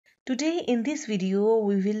Today in this video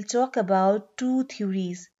we will talk about two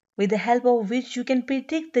theories with the help of which you can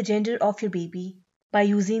predict the gender of your baby by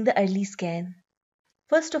using the early scan.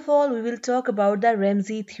 First of all, we will talk about the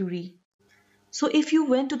Ramzi theory. So if you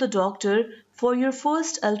went to the doctor for your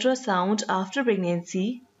first ultrasound after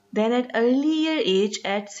pregnancy, then at earlier age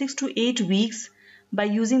at 6 to 8 weeks, by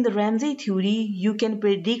using the Ramzi theory, you can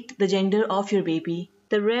predict the gender of your baby.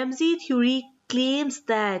 The Ramzi theory claims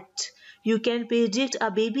that you can predict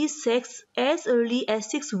a baby's sex as early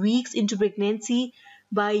as 6 weeks into pregnancy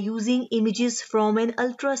by using images from an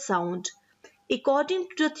ultrasound. According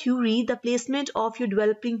to the theory, the placement of your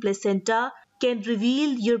developing placenta can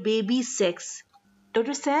reveal your baby's sex.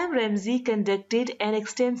 Dr. Sam Ramsey conducted an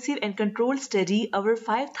extensive and controlled study over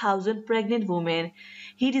 5,000 pregnant women.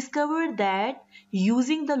 He discovered that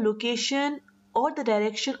using the location or the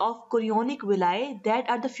direction of chorionic villi that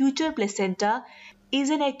are the future placenta is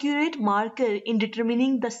an accurate marker in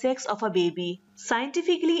determining the sex of a baby.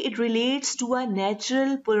 Scientifically, it relates to a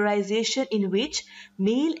natural polarization in which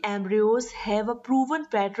male embryos have a proven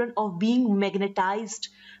pattern of being magnetized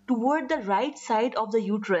toward the right side of the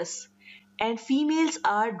uterus, and females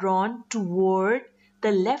are drawn toward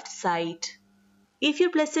the left side. If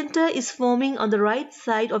your placenta is forming on the right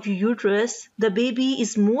side of your uterus, the baby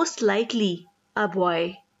is most likely a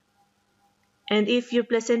boy. And if your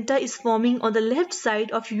placenta is forming on the left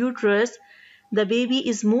side of your uterus, the baby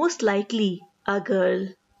is most likely a girl.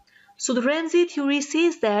 So the Ramsey theory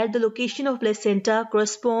says that the location of placenta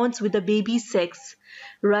corresponds with the baby's sex.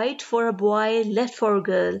 Right for a boy, left for a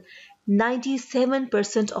girl,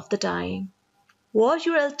 97% of the time. Watch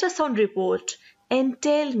your ultrasound report and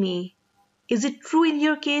tell me, is it true in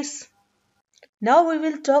your case? Now we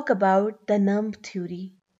will talk about the numb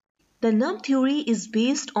theory. The numb theory is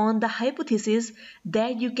based on the hypothesis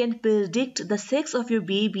that you can predict the sex of your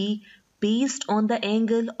baby based on the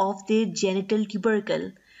angle of their genital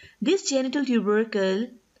tubercle. This genital tubercle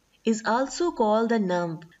is also called the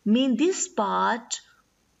numb, meaning this part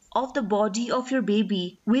of the body of your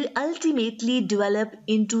baby will ultimately develop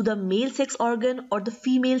into the male sex organ or the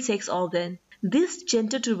female sex organ. This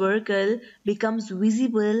genital tubercle becomes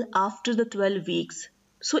visible after the 12 weeks.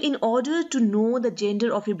 So in order to know the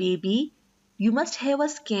gender of your baby, you must have a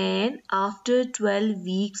scan after 12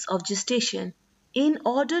 weeks of gestation. In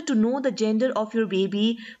order to know the gender of your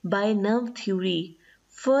baby by numb theory,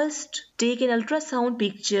 first take an ultrasound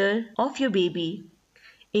picture of your baby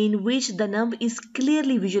in which the numb is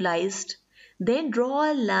clearly visualized. Then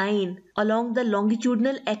draw a line along the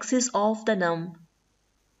longitudinal axis of the numb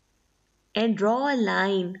and draw a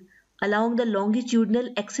line along the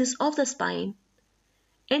longitudinal axis of the spine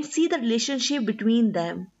and see the relationship between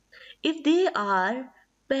them. If they are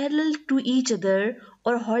parallel to each other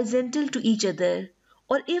or horizontal to each other,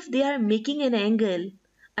 or if they are making an angle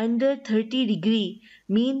under 30 degree,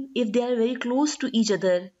 mean if they are very close to each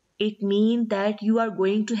other, it means that you are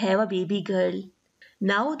going to have a baby girl.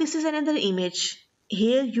 Now this is another image.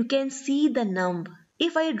 Here you can see the numb.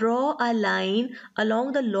 If I draw a line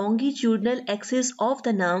along the longitudinal axis of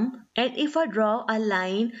the numb, and if I draw a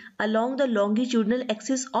line along the longitudinal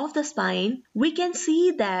axis of the spine, we can see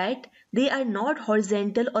that they are not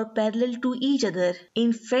horizontal or parallel to each other.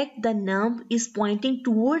 In fact, the numb is pointing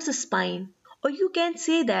towards the spine. Or you can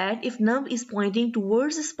say that if numb is pointing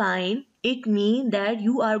towards the spine, it means that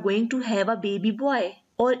you are going to have a baby boy.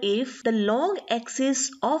 Or if the long axis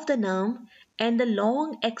of the numb and the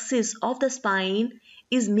long axis of the spine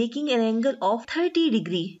is making an angle of 30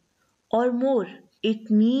 degree or more,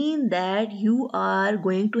 it means that you are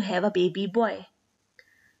going to have a baby boy.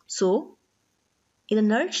 So, in a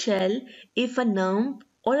nutshell, if a numb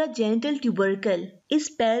or a genital tubercle is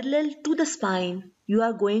parallel to the spine, you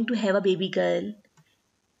are going to have a baby girl.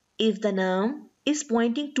 If the numb is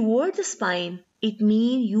pointing towards the spine, it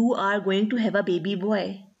means you are going to have a baby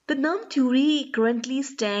boy. The numb theory currently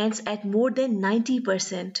stands at more than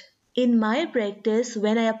 90%. In my practice,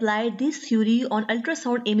 when I applied this theory on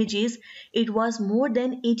ultrasound images, it was more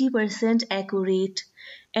than 80% accurate,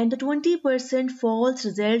 and the 20% false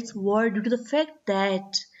results were due to the fact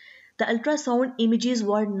that the ultrasound images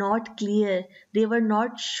were not clear. They were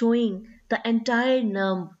not showing the entire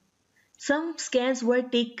numb. Some scans were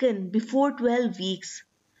taken before 12 weeks.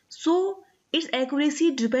 So, its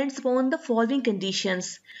accuracy depends upon the following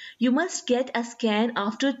conditions. You must get a scan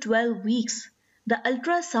after 12 weeks. The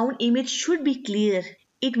ultrasound image should be clear.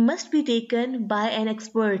 It must be taken by an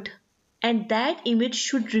expert, and that image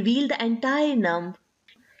should reveal the entire numb.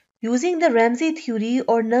 Using the Ramsey theory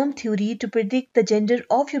or numb theory to predict the gender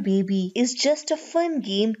of your baby is just a fun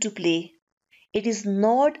game to play. It is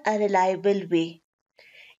not a reliable way.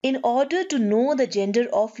 In order to know the gender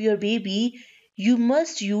of your baby, you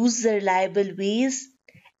must use the reliable ways,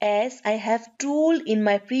 as I have told in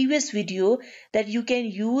my previous video that you can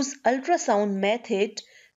use ultrasound method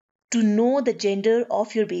to know the gender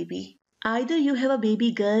of your baby. Either you have a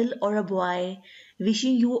baby girl or a boy,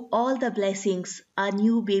 wishing you all the blessings a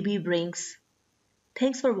new baby brings.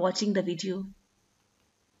 Thanks for watching the video.